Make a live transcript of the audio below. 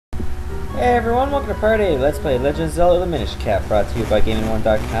Hey everyone, welcome to part 8. Let's play Legend of Zelda the Minish Cap, brought to you by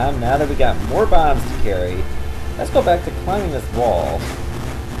Gaming1.com. Now that we got more bombs to carry, let's go back to climbing this wall.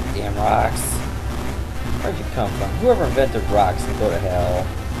 Damn rocks. Where'd you come from? Whoever invented rocks can go to hell.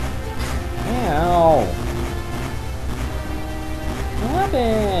 Ow! Stop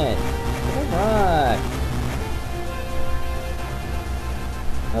it! Good rock.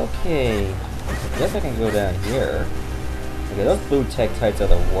 Okay. I guess I can go down here. Okay, those blue Tektites are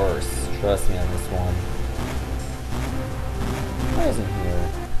the worst. Trust me on this one. Why isn't here?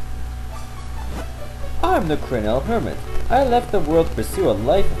 I'm the Crenel Hermit. I left the world to pursue a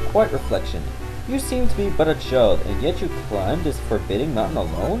life of quiet reflection. You seem to be but a child, and yet you climbed this forbidding mountain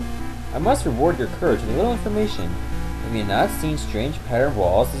alone? I must reward your courage with a little information. Have you not seen strange patterned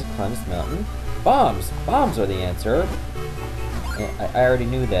walls as you climb this mountain? Bombs! Bombs are the answer. Yeah, I already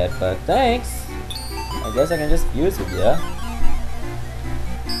knew that, but thanks! I guess I can just fuse with ya.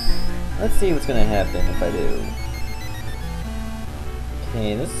 Let's see what's gonna happen if I do.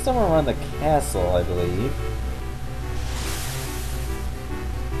 Okay, this is somewhere around the castle, I believe.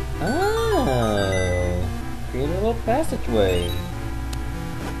 Oh! Create a little passageway.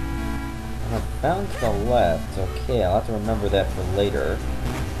 And a fountain to the left. Okay, I'll have to remember that for later.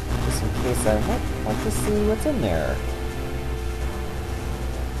 Just in case I might like to see what's in there.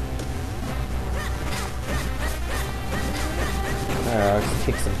 Alright, I'll just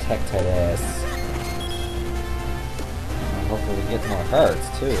kick some Tektite ass. And hopefully we get more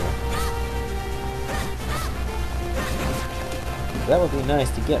hearts, too. That would be nice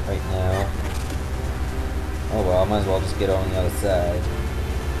to get right now. Oh well, I might as well just get on the other side.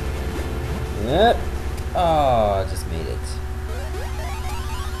 Yep. Oh, I just made it.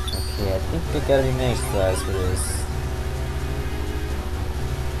 Okay, I think I gotta be max size for this.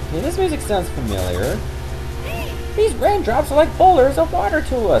 Okay, this music sounds familiar. These raindrops are like boulders of water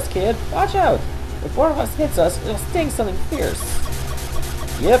to us, kid. Watch out! If one of us hits us, it'll sting something fierce.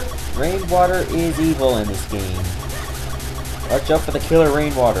 Yep, rainwater is evil in this game. Watch out for the killer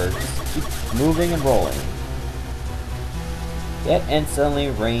rainwater. Just keep moving and rolling. Yet, and suddenly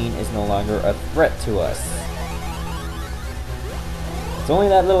rain is no longer a threat to us. It's only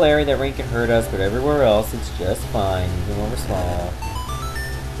that little area that rain can hurt us, but everywhere else it's just fine, even when we're small.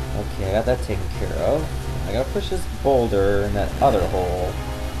 Okay, I got that taken care of. I gotta push this boulder in that other hole.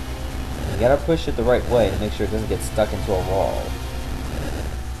 You gotta push it the right way to make sure it doesn't get stuck into a wall.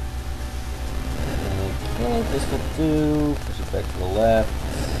 Okay, this will do. Push it back to the left.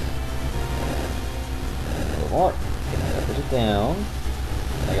 A little more. Okay, I gotta push it down.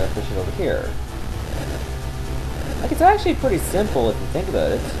 I gotta push it over here. Like, it's actually pretty simple if you think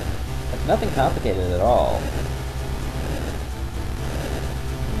about it. Like, nothing complicated at all.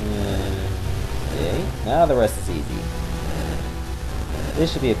 Okay, now the rest is easy.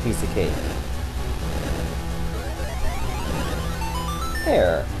 This should be a piece of cake.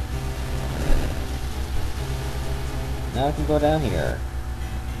 There. Now I can go down here.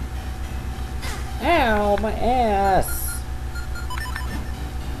 Ow, my ass!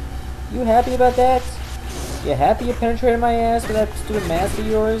 You happy about that? You happy you penetrated my ass with that stupid mask of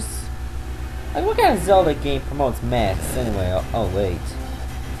yours? Like, what kind of Zelda game promotes masks anyway? Oh wait.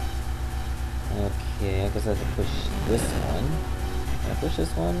 Okay, I guess I have to push this one. Can I push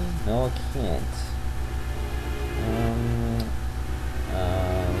this one? No, I can't.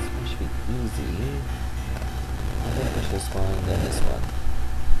 This one should be easy. I'm gonna push this one, then this one.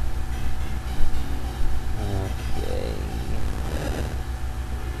 Okay.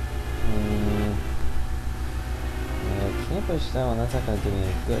 I can't push that one, that's not gonna do me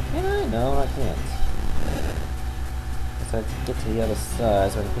any good. Can I? No, I can't. Guess I have to get to the other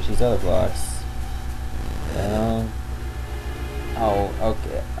side so I can push these other blocks. Down. Oh,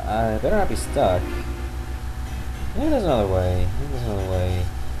 okay. I better not be stuck. Maybe there's another way. Maybe there's another way.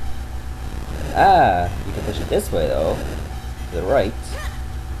 Ah! You can push it this way, though. To the right.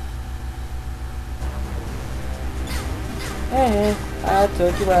 Hey! I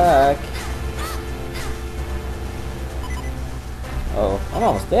took you back! Oh, I'm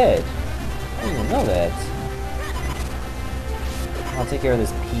almost dead. I didn't even know that. I'll take care of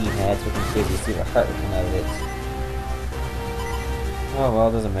this pea hat so we can basically see if a heart will come out of it. Oh well,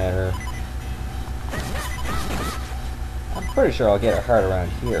 it doesn't matter. I'm pretty sure I'll get a heart around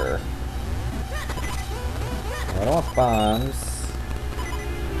here. I don't want bombs.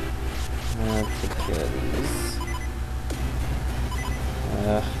 I'll take care of these.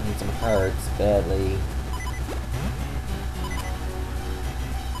 I need some hearts badly.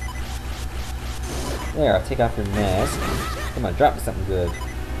 There, I'll take off your mask. Come on, drop me something good.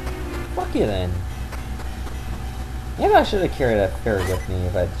 Fuck you then. Maybe I should have carried that ferry with me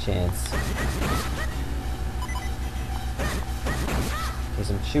if I had the chance. Okay,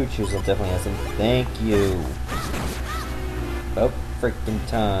 some choo-choos will definitely have some. Thank you. About freaking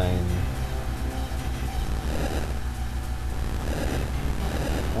time.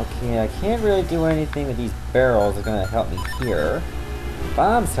 Okay, I can't really do anything with these barrels that are gonna help me here.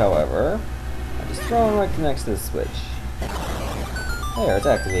 Bombs, however, I just throw them right next to the switch. There, it's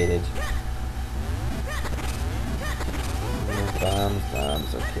activated.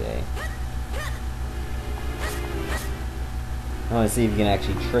 Bombs, okay. I want to see if you can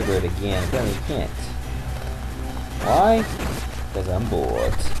actually trigger it again. Apparently you can't. Why? Because I'm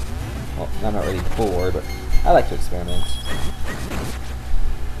bored. Well, I'm not really bored, but I like to experiment.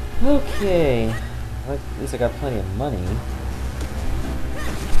 Okay. Well, at least I got plenty of money.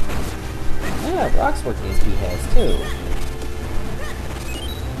 Yeah, rocks working these beehives too.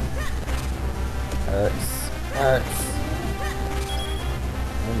 Hurts.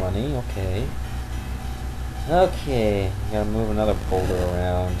 No money, okay. Okay, gotta move another boulder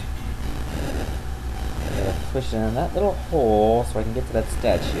around. Gotta push in that little hole so I can get to that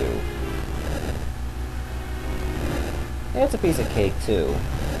statue. Yeah, it's a piece of cake too.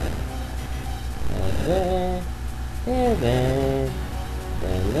 There.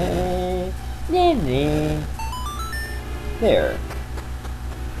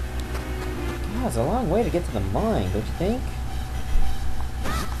 God, it's a long way to get to the mine, don't you think?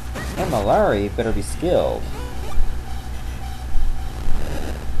 And Melari better be skilled.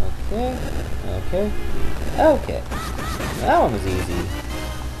 Okay. That one was easy.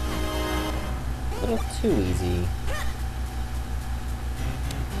 A little too easy.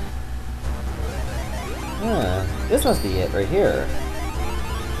 Huh. This must be it right here.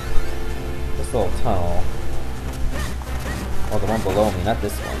 This little tunnel. Or the one below me, not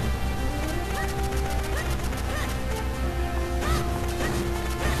this one.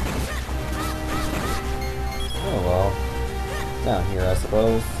 Oh well. Down here, I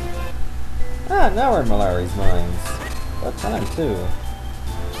suppose. Ah, now we're in Melari's mines. What time, too?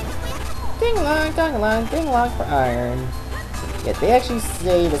 Ding-along, dong-along, ding-along for iron. Yeah, they actually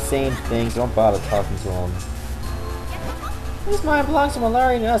say the same things, don't bother talking to them. This mine belongs to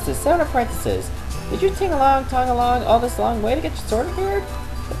Melari and us, the 7 apprentices. Did you ting-along, tong-along all this long way to get your sword repaired?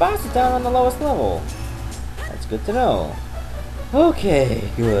 The boss is down on the lowest level. That's good to know. Okay,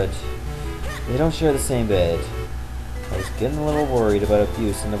 good. They don't share the same bed. I was getting a little worried about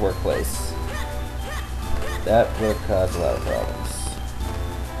abuse in the workplace. That would have caused a lot of problems.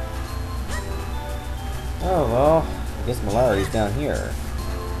 Oh well, I guess Melari's down here.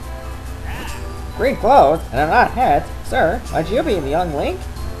 Green clothes and a not hat? Sir, might you be the young Link?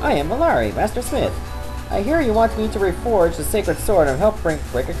 I am Melari, Master Smith. I hear you want me to reforge the sacred sword and help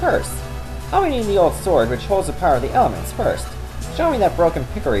break a curse. I'll need the old sword which holds the power of the elements first. Show me that broken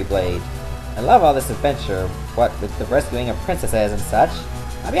Picori Blade. I love all this adventure, what with the rescuing of princesses and such.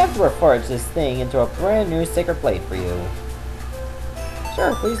 I'll be able to reforge this thing into a brand new sacred blade for you.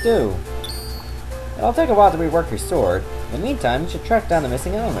 Sure, please do. It'll take a while to rework your sword. In the meantime, you should track down the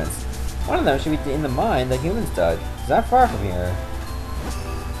missing elements. One of them should be in the mine that humans dug. It's not far from here.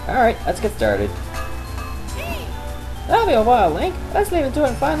 Alright, let's get started. That'll be a while, Link. Let's leave it to it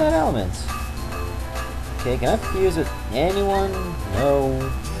and find that element. Okay, can I fuse with anyone?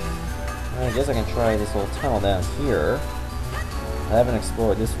 No. I guess I can try this little tunnel down here. I haven't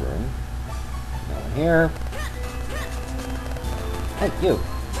explored this room. No one here. Hey, you!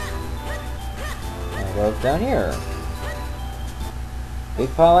 I'll go down here.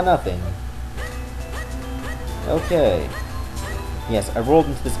 Big pile of nothing. Okay. Yes, I rolled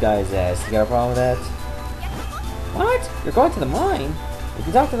into this guy's ass. You got a problem with that? What? You're going to the mine? If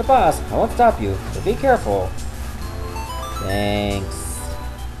you talk to the boss, I won't stop you, but be careful. Thanks.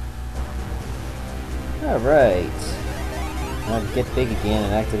 Alright. Now get big again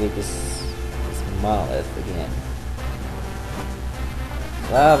and activate this monolith again.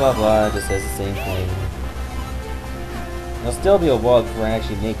 Blah blah blah, it just says the same thing. There'll still be a while before I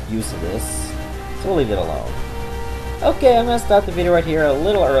actually make use of this, so we'll leave it alone. Okay, I'm gonna stop the video right here a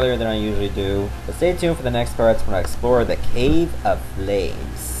little earlier than I usually do, but stay tuned for the next parts when I explore the Cave of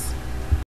Flames.